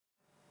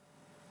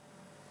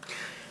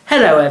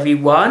Hello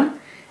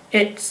everyone,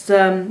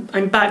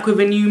 I'm back with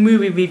a new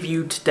movie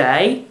review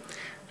today,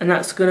 and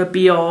that's going to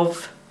be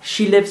of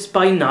She Lives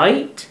by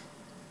Night,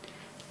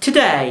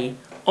 today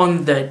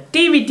on the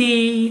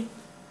DVD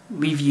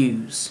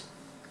reviews.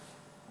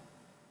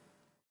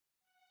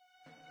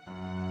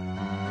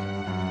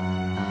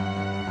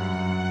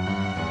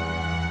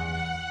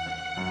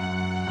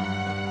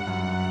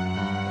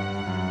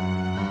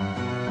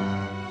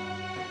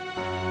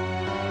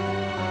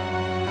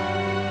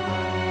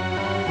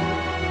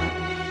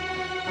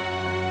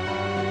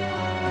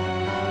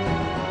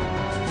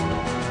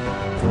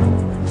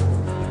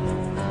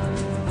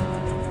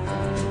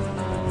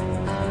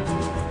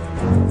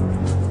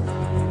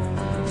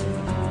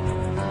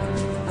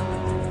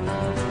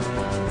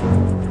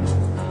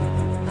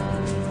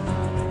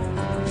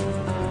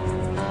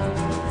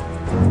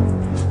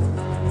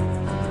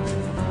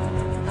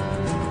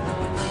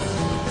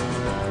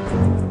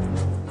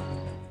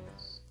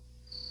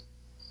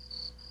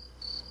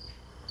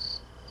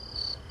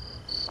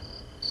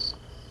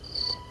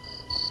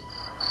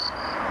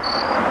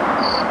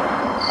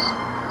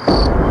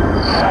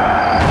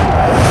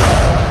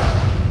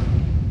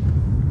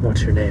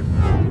 What's your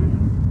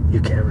name? You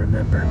can't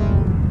remember.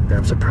 And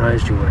I'm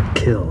surprised you weren't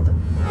killed.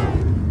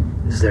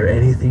 Is there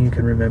anything you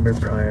can remember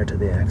prior to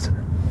the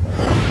accident?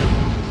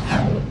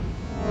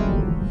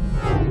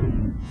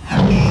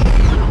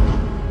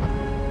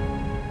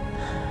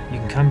 You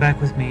can come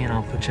back with me and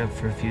I'll put you up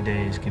for a few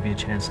days, give you a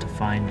chance to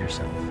find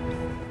yourself.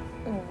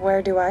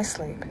 Where do I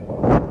sleep?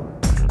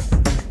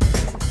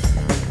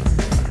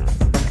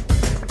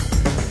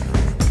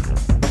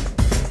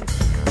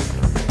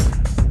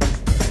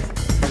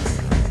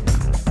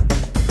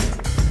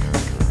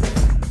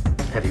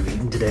 Have you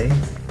eaten today?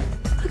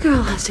 A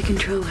girl has to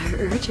control her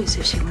urges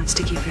if she wants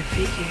to keep her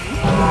figure.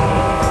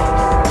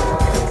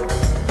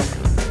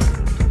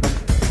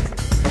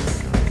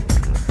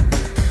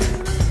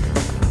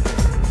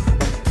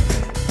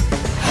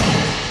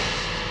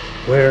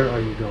 Where are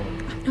you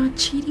going? I'm not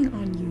cheating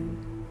on you.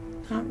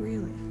 Not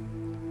really.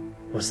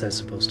 What's that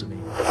supposed to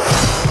mean?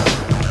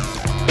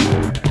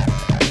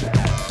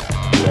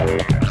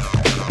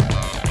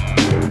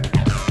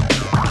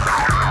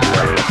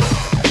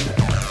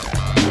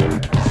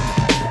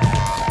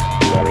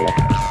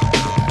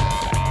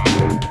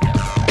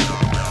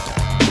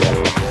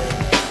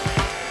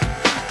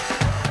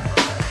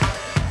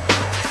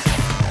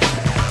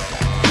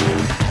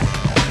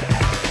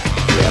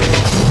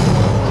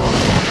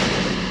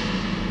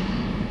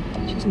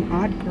 She's an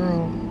odd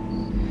girl.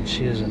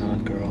 She is an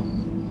odd girl.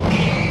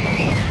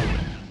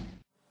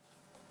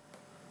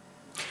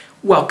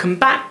 Welcome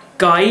back,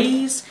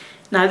 guys.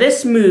 Now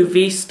this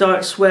movie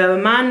starts where a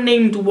man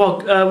named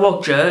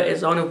Roger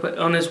is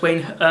on his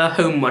way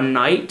home one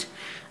night,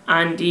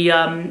 and he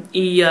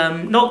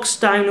knocks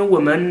down a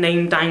woman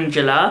named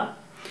Angela,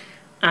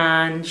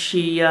 and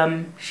she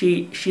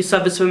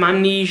suffers from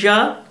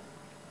amnesia.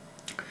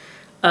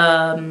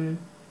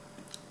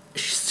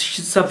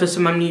 She suffers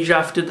from amnesia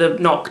after the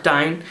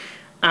knockdown,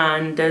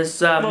 and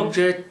as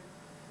Roger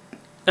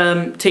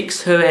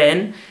takes her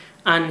in,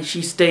 and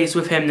she stays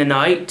with him the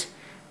night,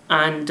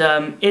 and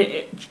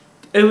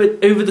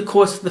over the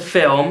course of the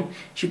film,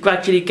 she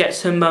gradually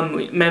gets her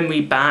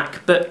memory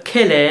back, but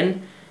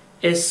killing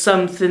is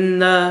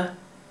something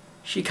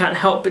she can't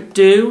help but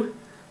do.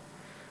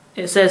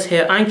 It says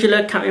here,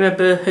 Angela can't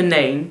remember her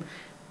name.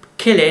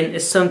 Killing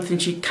is something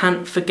she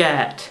can't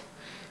forget.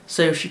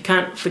 So she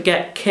can't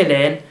forget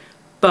killing,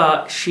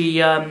 but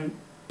she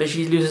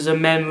loses her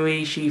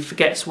memory. She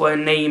forgets what her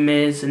name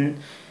is, and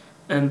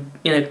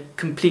you know,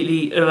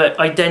 completely her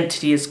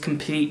identity is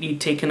completely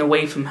taken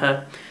away from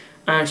her.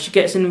 And she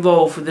gets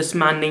involved with this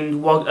man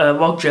named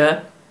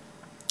Roger,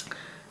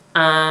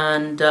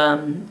 and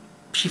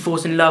she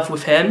falls in love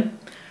with him.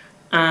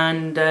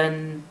 And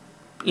then,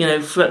 you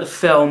know, throughout the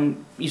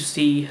film, you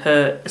see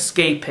her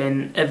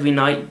escaping every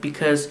night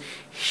because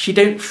she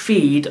don't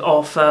feed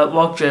off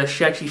Roger.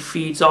 She actually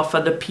feeds off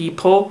other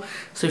people.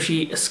 So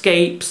she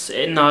escapes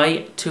at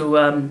night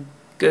to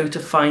go to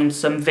find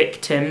some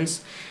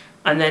victims,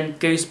 and then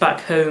goes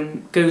back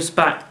home. Goes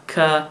back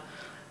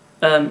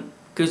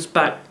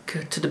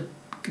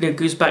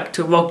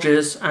to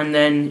Roger's, and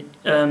then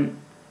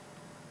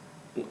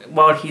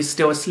while he's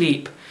still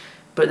asleep.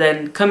 But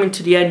then coming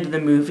to the end of the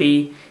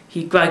movie,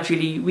 he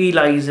gradually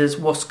realizes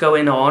what's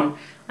going on,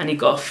 and he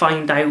got to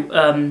find out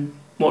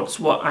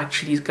what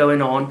actually is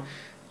going on.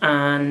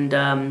 And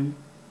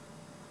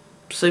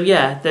so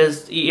yeah,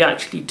 he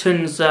actually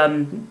turns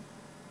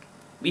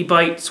he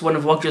bites one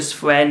of Roger's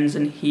friends,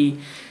 and he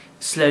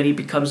slowly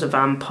becomes a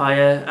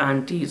vampire,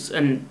 and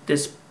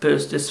this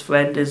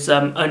friend is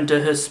under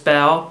her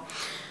spell.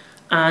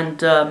 And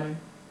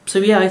so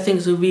yeah, I think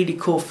it's a really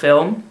cool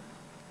film.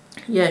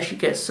 Yeah, she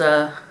gets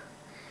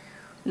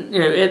you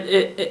know,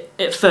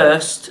 at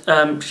first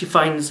she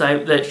finds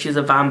out that she's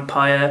a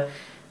vampire,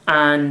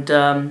 and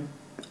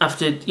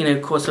after, you know,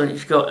 of course, when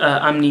she got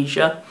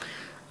amnesia.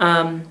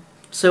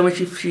 So when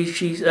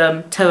she's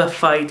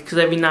terrified, because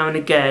every now and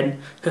again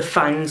her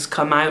fangs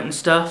come out and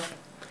stuff,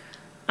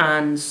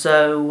 and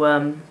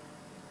so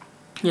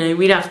you know,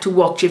 we'd have to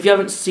watch. If you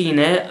haven't seen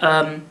it,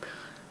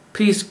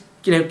 please,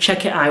 you know,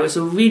 check it out. It's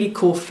a really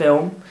cool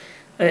film.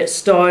 It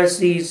stars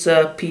these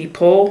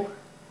people: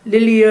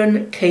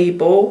 Lillian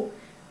Cable,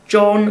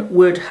 John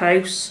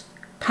Woodhouse,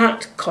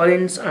 Pat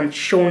Collins and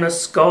Shauna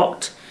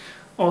Scott.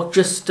 I'll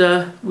just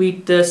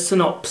read the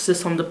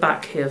synopsis on the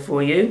back here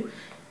for you.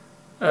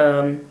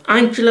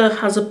 Angela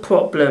has a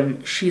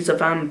problem. She's a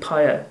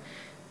vampire.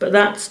 But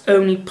that's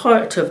only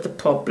part of the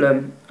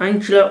problem.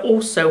 Angela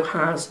also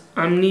has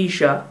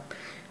amnesia.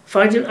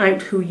 Finding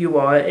out who you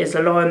are is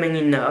alarming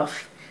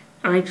enough.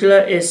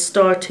 Angela is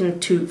starting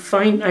to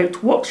find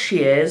out what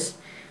she is,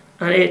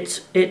 and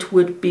it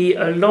would be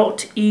a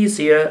lot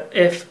easier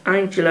if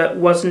Angela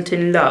wasn't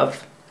in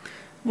love.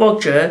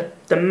 Roger,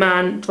 the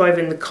man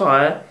driving the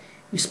car,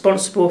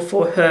 responsible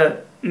for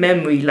her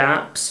memory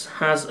lapse,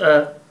 has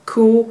a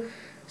cool,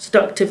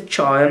 seductive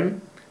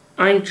charm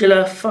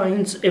Angela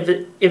finds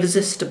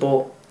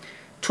irresistible.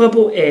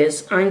 Trouble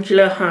is,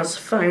 Angela has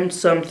found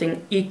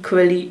something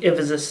equally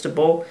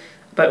irresistible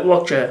about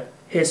Roger,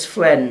 his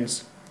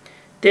friends.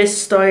 This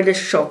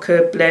stylish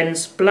shocker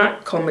blends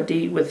black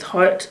comedy with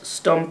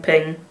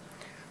heart-stopping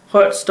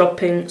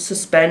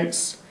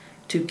suspense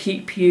to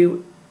keep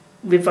you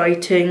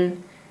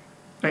riveting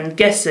and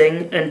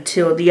guessing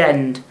until the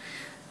end.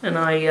 And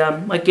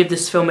I give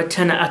this film a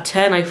 10 out of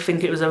 10. I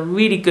think it was a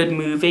really good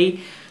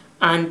movie,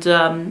 and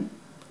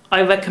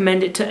I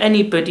recommend it to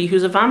anybody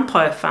who's a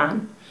vampire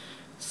fan.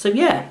 So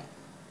yeah,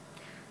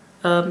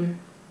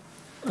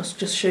 let's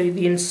just show you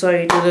the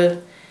inside of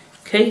the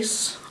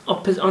case.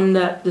 Opposite on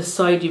the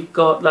side you've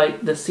got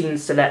like the scene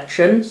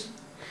selections,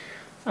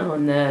 and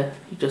on there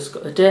you just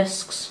got the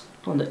discs.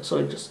 On that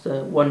side just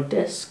the one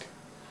disc.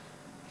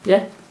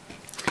 Yeah.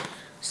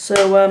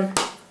 So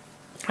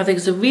I think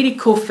it's a really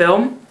cool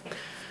film.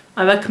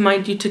 I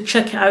recommend you to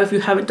check it out if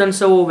you haven't done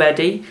so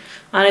already.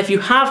 And if you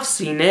have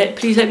seen it,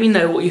 please let me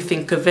know what you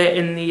think of it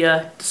in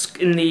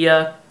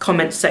the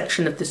comment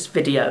section of this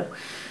video.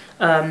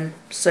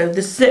 So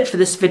this is it for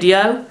this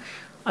video.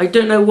 I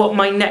don't know what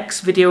my next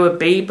video will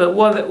be, but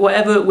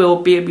whatever it will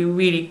be, it'll be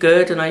really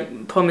good, and I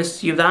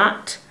promise you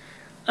that.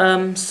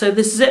 So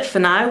this is it for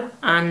now,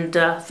 and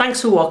thanks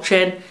for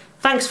watching.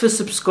 Thanks for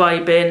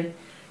subscribing.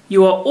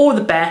 You are all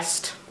the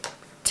best.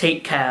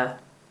 Take care.